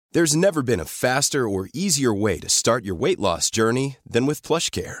There's never been a faster or easier way to start your weight loss journey than with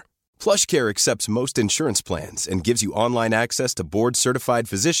PlushCare. PlushCare accepts most insurance plans and gives you online access to board-certified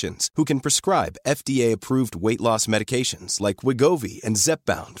physicians who can prescribe FDA-approved weight loss medications like Wegovy and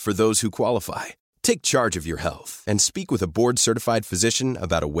Zepbound for those who qualify. Take charge of your health and speak with a board-certified physician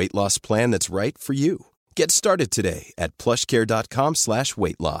about a weight loss plan that's right for you. Get started today at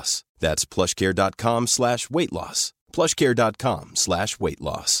plushcare.com/weight-loss. That's plushcare.com/weight-loss.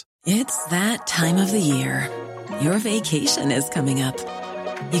 plushcare.com/weight-loss. It's that time of the year. Your vacation is coming up.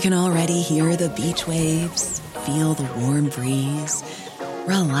 You can already hear the beach waves, feel the warm breeze,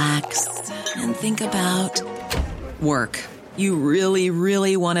 relax, and think about work. You really,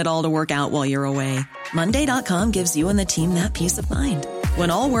 really want it all to work out while you're away. Monday.com gives you and the team that peace of mind. When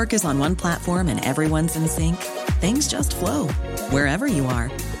all work is on one platform and everyone's in sync, things just flow. Wherever you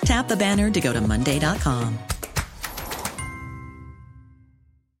are, tap the banner to go to Monday.com.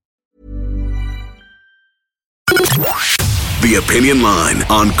 The Opinion Line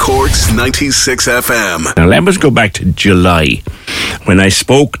on Cork's 96 FM. Now let us go back to July when I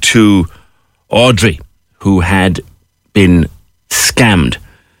spoke to Audrey, who had been scammed,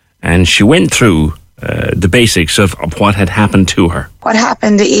 and she went through the basics of what had happened to her. What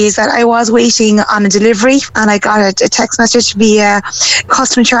happened is that I was waiting on a delivery and I got a text message via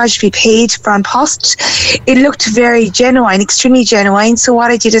custom charge to be paid from post. It looked very genuine, extremely genuine. So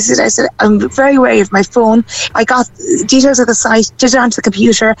what I did is I said, I'm very wary of my phone. I got details of the site, did it onto the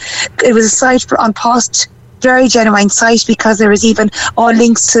computer. It was a site on post. Very genuine site because there was even all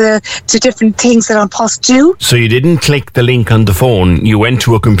links to different things that on post do. So you didn't click the link on the phone, you went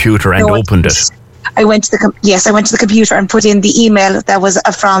to a computer and opened it. I went to the computer and put in the email that was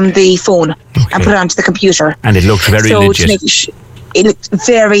from the phone and put it onto the computer. And it looked very legit. It looked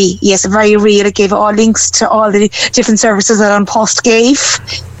very real. It gave all links to all the different services that On Post gave.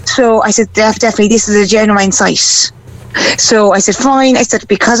 So I said, definitely, this is a genuine site. So I said, fine. I said,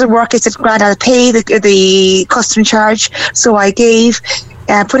 because of work, I said, grand, I'll pay the custom charge. So I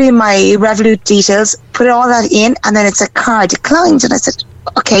put in my Revolut details, put all that in, and then it said card declined. And I said,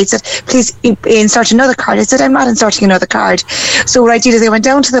 okay, it said, please insert another card. I said, I'm not inserting another card. So what I did is I went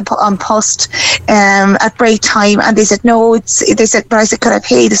down to the On Post at break time, and they said, no, but I said, could I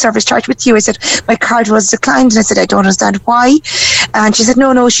pay the service charge with you? I said, my card was declined, and I said, I don't understand why. And she said,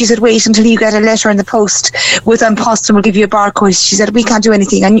 no, she said, wait until you get a letter in the post with On Post and we'll give you a barcode. She said, we can't do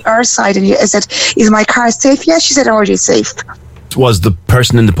anything on your side. And I said, is my card safe? Yes, she said, already safe. Was the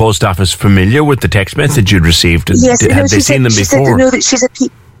person in the post office familiar with the text message you'd received? Yes, had they seen them before? She said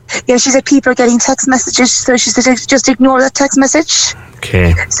people are getting text messages, so she said just ignore that text message.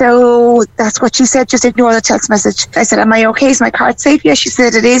 Okay. So that's what she said, just ignore the text message. I said, am I okay? Is my card safe? Yes, she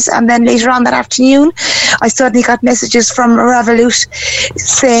said it is. And then later on that afternoon, I suddenly got messages from Revolut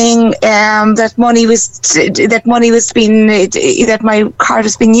saying that my card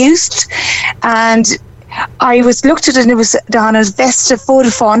was being used. And I looked at it and it was on a Vesta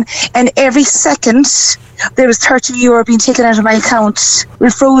Vodafone, and every second there was €30 being taken out of my account. We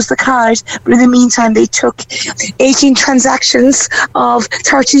froze the card, but in the meantime they took 18 transactions of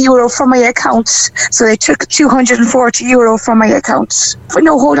 €30 from my account. So they took €240 from my account.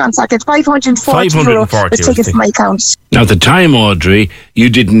 No, hold on a second. €540 was taken from my account. Now at the time, Audrey, you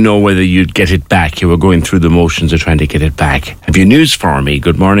didn't know whether you'd get it back. You were going through the motions of trying to get it back. Have you news for me?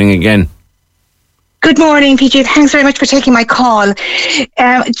 Good morning again. Good morning, PJ. Thanks very much for taking my call.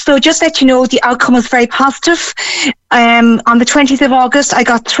 So just let you know, the outcome was very positive. On the 20th of August, I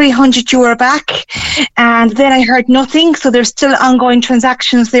got €300 back, and then I heard nothing. So there's still ongoing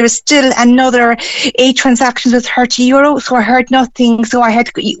transactions. There is still another 8 transactions with €30. So I heard nothing. So I had,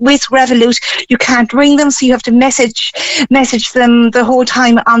 with Revolut, you can't ring them, so you have to message them the whole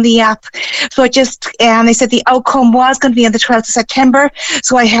time on the app. So I just, they said the outcome was going to be on the 12th of September.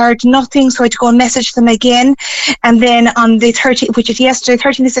 So I heard nothing. So I had to go and message them again. And then on the 30th, which is yesterday,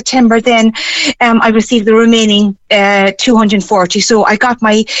 13th of September, then I received the remaining 240. So at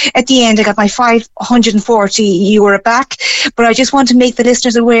the end I got my €540 back. But I just want to make the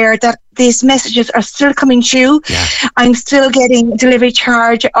listeners aware that these messages are still coming through. Yeah. I'm still getting delivery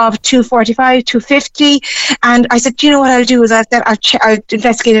charge of $245, $250, and I said, do you know what I'll do is I'll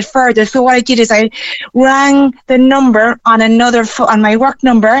investigate it further. So what I did is I rang the number on my work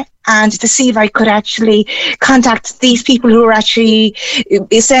number, and to see if I could actually contact these people who are actually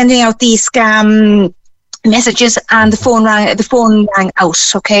sending out these scam messages, and the phone rang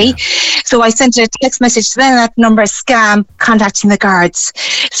out. Okay, so I sent a text message to them, that number, scam, contacting the guards.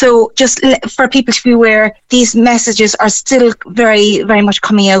 So just for people to be aware, these messages are still very, very much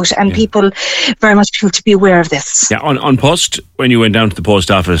coming out, and people very much feel to be aware of this. Yeah, on post, when you went down to the post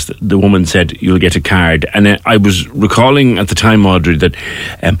office, the woman said you'll get a card, and I was recalling at the time, Audrey, that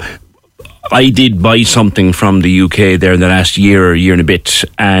I did buy something from the UK there in the last year and a bit,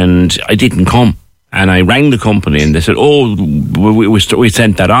 and I didn't come. And I rang the company and they said, we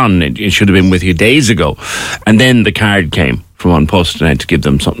sent that on. It should have been with you days ago. And then the card came from On Post and I had to give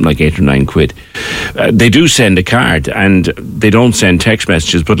them something like 8 or 9 quid. They do send a card and they don't send text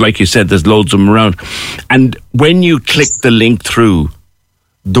messages. But like you said, there's loads of them around. And when you click the link through,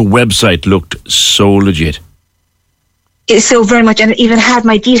 the website looked so legit. So very much, and it even had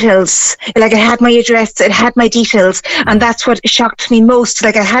my details. Like, it had my address, it had my details, and that's what shocked me most.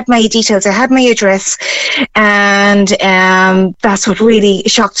 Like, I had my details, I had my address, and that's what really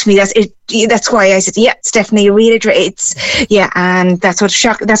shocked me. That's why I said, yeah, it's definitely a real address. And that's what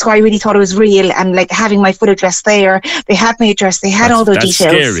shocked. That's why I really thought it was real. And like, having my full address there, they had my address, they had all those details.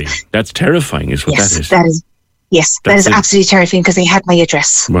 That's scary. That's terrifying, is what that is. That is. Yes, that is absolutely terrifying, because they had my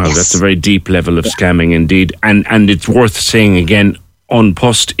address. Wow, that's a very deep level of scamming indeed. And it's worth saying again, On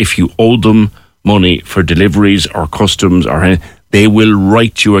Post, if you owe them money for deliveries or customs or anything, they will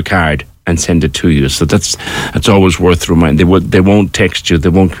write you a card and send it to you. So that's always worth reminding. They won't text you, they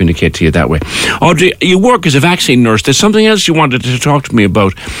won't communicate to you that way. Audrey, you work as a vaccine nurse. There's something else you wanted to talk to me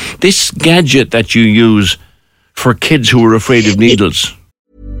about. This gadget that you use for kids who are afraid of needles.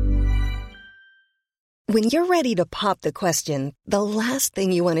 When you're ready to pop the question, the last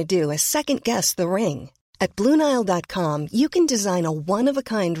thing you want to do is second-guess the ring. At BlueNile.com, you can design a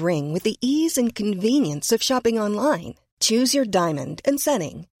one-of-a-kind ring with the ease and convenience of shopping online. Choose your diamond and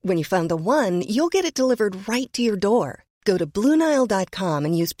setting. When you find the one, you'll get it delivered right to your door. Go to BlueNile.com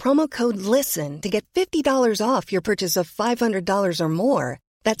and use promo code LISTEN to get $50 off your purchase of $500 or more.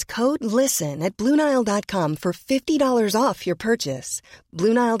 That's code LISTEN at BlueNile.com for $50 off your purchase.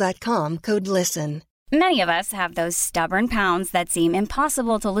 BlueNile.com, code LISTEN. Many of us have those stubborn pounds that seem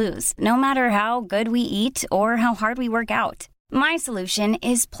impossible to lose, no matter how good we eat or how hard we work out. My solution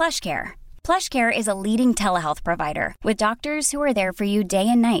is PlushCare. PlushCare is a leading telehealth provider with doctors who are there for you day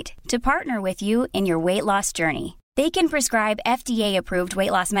and night to partner with you in your weight loss journey. They can prescribe FDA-approved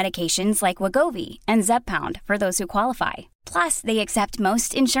weight loss medications like Wegovy and Zepbound for those who qualify. Plus, they accept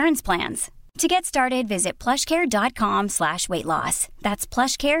most insurance plans. To get started, visit plushcare.com/weightloss. That's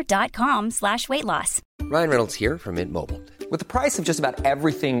plushcare.com/weightloss. Ryan Reynolds here from Mint Mobile. With the price of just about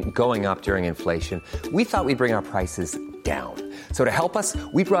everything going up during inflation, we thought we'd bring our prices down. So to help us,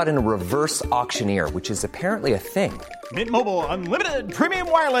 we brought in a reverse auctioneer, which is apparently a thing. Mint Mobile Unlimited Premium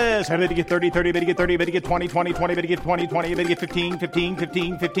Wireless. How to get 30, 30, bit to get 30, bit to get 20, 20, 20, bit to get 20, 20, bit to get 15, 15,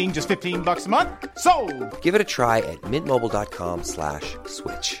 15, 15, just $15 a month? Sold! Give it a try at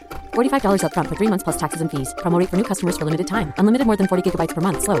mintmobile.com/switch. $45 up front for 3 months plus taxes and fees. Promo rate for new customers for limited time. Unlimited more than 40 gigabytes per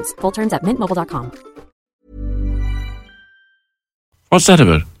month. Slows full terms at mintmobile.com. What's that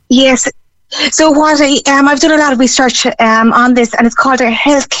about? Yes. So what I've done a lot of research on this, and it's called a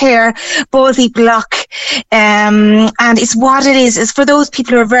healthcare ballsy block. And it's what it is for those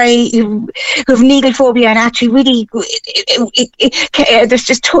people who have needle phobia and actually really they're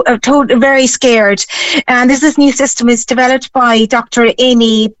just very scared. And this new system is developed by Dr.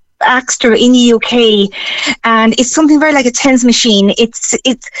 Amy Baxter in the UK, and it's something very like a TENS machine. It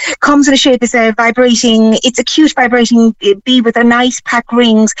comes in a shape as a vibrating, it's a cute vibrating bead with a nice pack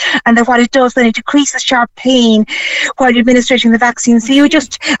rings, and then what it does, then it decreases sharp pain while you're administering the vaccine. So you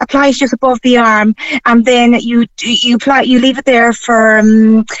just apply it just above the arm, and then you leave it there for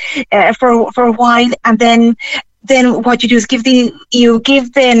a while, and then what you do is give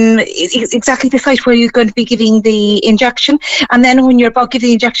them exactly the site where you're going to be giving the injection, and then when you're about giving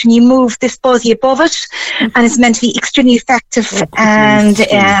the injection, you move this buzzy above it, and it's meant to be extremely effective.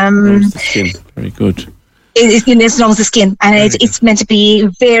 Very good. It's as long as the skin, and it's meant to be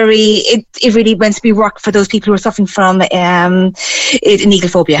it really meant to be work for those people who are suffering from needle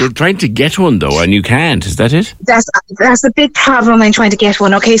phobia. You're trying to get one though, and you can't. Is that it? That's the big problem in trying to get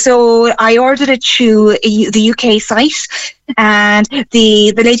one. Okay, so I ordered it through the UK site, and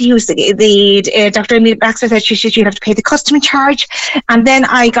the lady who's the Dr. Amy Baxter said you'd have to pay the customer charge, and then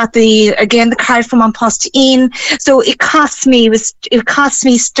I got the card from On Post in, so it cost me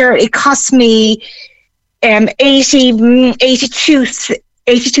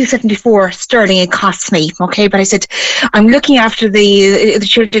 82.74 sterling it cost me. Okay, but I said I'm looking after the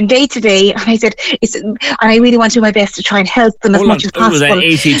children day to day, and I said and I really want to do my best to try and help them as much as possible. Was that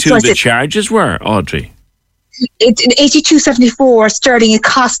 82 so the charges were, Audrey? It's 82.74 sterling. It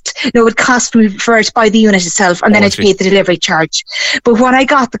would cost me for it by the unit itself, and then I'd pay the delivery charge. But when I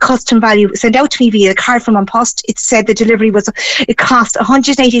got the custom value sent out to me via the card from An Post, it said the delivery it cost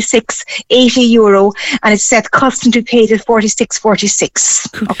 €186.80, and it said custom to be paid at €46.46.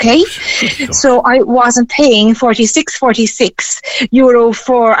 Okay, so I wasn't paying €46.46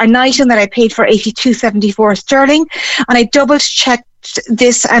 for an item that I paid for 82.74 sterling, and I double checked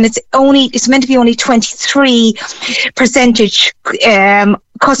this, and it's meant to be only 23%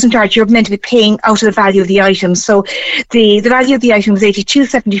 custom charge you're meant to be paying out of the value of the item. So the value of the item was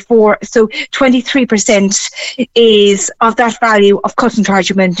 82.74, so 23% is of that value of custom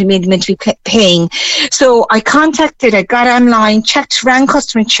charge you're meant to be paying. So I got online, rang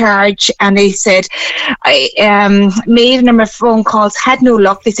customer charge, and they said I made a number of phone calls, had no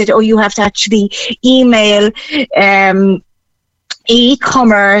luck. They said, you have to actually email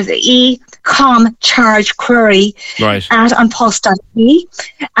e-com charge query at onpost.ie,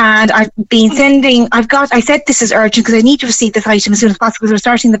 and I've been sending. I said this is urgent because I need to receive this item as soon as possible because we're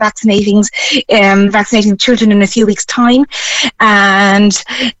starting the vaccinating children in a few weeks' time, and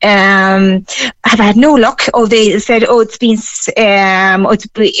I've had no luck. They said, there's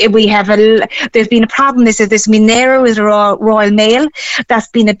been a problem. They said there's been an error with Royal Mail. That's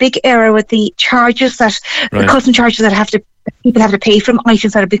been a big error with the charges the custom charges that people have to pay from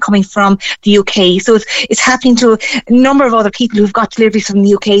items that are coming from the UK. So it's happening to a number of other people who've got deliveries from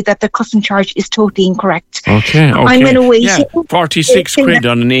the UK that the custom charge is totally incorrect. Okay. I'm going to wait. Yeah, 46 quid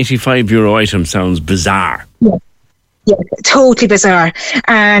on an €85 item sounds bizarre. Yeah, totally bizarre.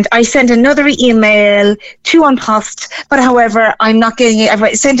 And I sent another email to An Post, but however, I'm not getting it.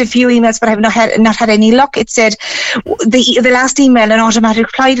 I've sent a few emails, but I've not had any luck. It said the last email, an automatic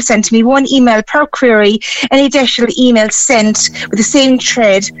reply was sent to me, one email per query. Any additional email sent with the same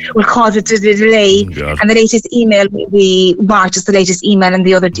thread will cause a delay, and the latest email will be marked as the latest email, and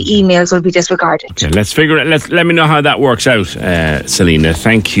the other emails will be disregarded. Okay, let's figure it. Let me know how that works out, Selena.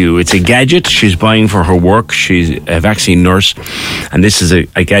 Thank you. It's a gadget she's buying for her work. She's a vaccine nurse, and this is a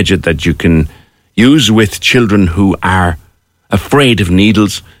gadget that you can use with children who are afraid of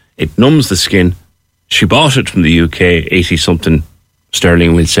needles. It numbs the skin. She bought it from the UK, 80 something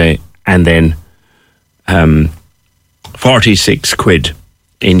sterling, we'll say, and then 46 quid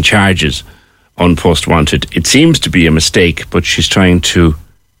in charges on Post Wanted. It seems to be a mistake, but she's trying to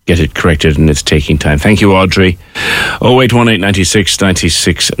get it corrected, and it's taking time. Thank you, Audrey. 0818 96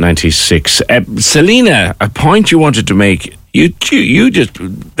 96 96. Selena, a point you wanted to make. You just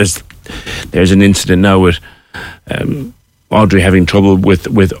there's an incident now with Audrey having trouble with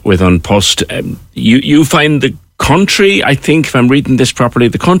An Post. You find the country, I think, if I'm reading this properly,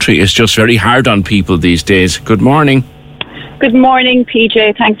 the country is just very hard on people these days. Good morning. Good morning,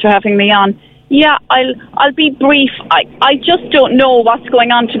 PJ. Thanks for having me on. Yeah, I'll be brief. I just don't know what's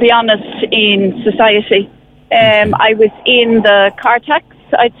going on, to be honest, in society. I was in the car tax,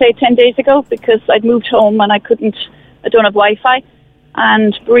 I'd say 10 days ago, because I'd moved home and I don't have Wi-Fi.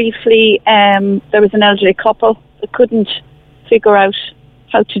 And briefly, there was an elderly couple that couldn't figure out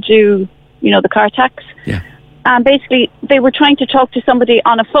how to do, the car tax. Yeah. And basically, they were trying to talk to somebody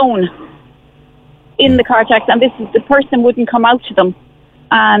on a phone in the car tax, and the person wouldn't come out to them.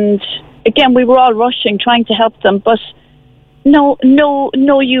 And again, we were all rushing, trying to help them, but no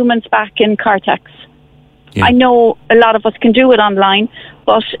humans back in car tax. Yeah. I know a lot of us can do it online,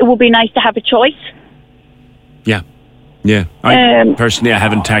 but it would be nice to have a choice. Yeah. Yeah. I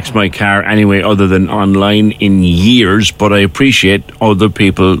haven't taxed my car anyway other than online in years, but I appreciate other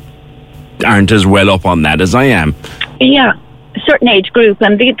people aren't as well up on that as I am. Yeah, a certain age group,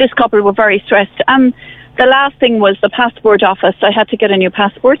 and this couple were very stressed. The last thing was the passport office. I had to get a new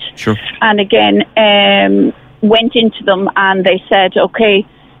passport. Sure. And again, went into them and they said, okay,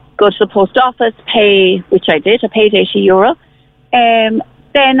 go to the post office, pay, which I did. I paid €80.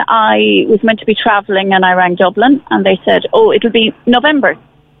 Then I was meant to be travelling and I rang Dublin and they said, it'll be November.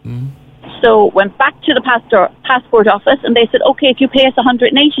 Mm. So went back to the passport office and they said, okay, if you pay us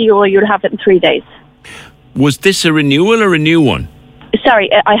 €180, you'll have it in 3 days. Was this a renewal or a new one? Sorry,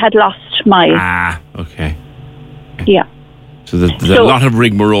 I had lost my... okay. Yeah. So there's a lot of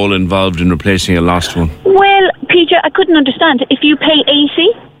rigmarole involved in replacing a lost one. Well, PJ, I couldn't understand. If you pay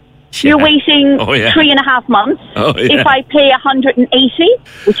 80, you're waiting 3.5 months. Oh, yeah. If I pay 180,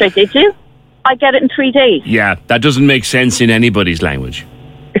 which I did do, I get it in 3 days. Yeah, that doesn't make sense in anybody's language.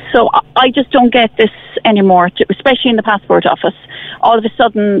 So I just don't get this anymore, especially in the passport office. All of a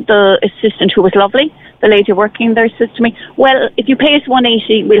sudden, the assistant, who was lovely, the lady working there, says to me, well, if you pay us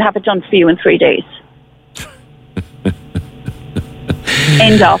 180, we'll have it done for you in 3 days.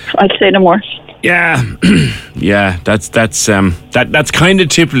 End off. I'd say no more. Yeah, yeah, that's kind of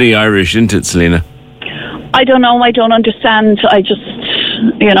typically Irish, isn't it, Selena? I don't know. I don't understand. I just,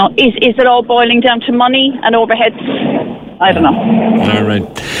 is it all boiling down to money and overheads? I don't know. All right.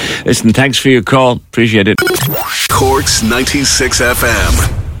 Listen, thanks for your call. Appreciate it. Cork's 96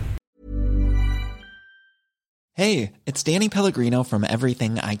 FM. Hey, it's Danny Pellegrino from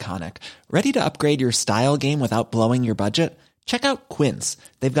Everything Iconic. Ready to upgrade your style game without blowing your budget? Check out Quince.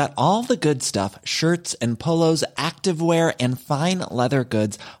 They've got all the good stuff, shirts and polos, activewear, and fine leather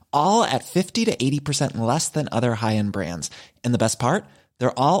goods, all at 50 to 80% less than other high-end brands. And the best part?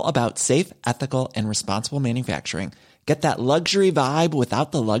 They're all about safe, ethical, and responsible manufacturing. Get that luxury vibe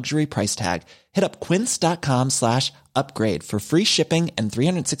without the luxury price tag. Hit up quince.com/upgrade for free shipping and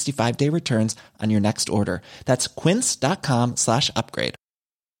 365-day returns on your next order. That's quince.com/upgrade.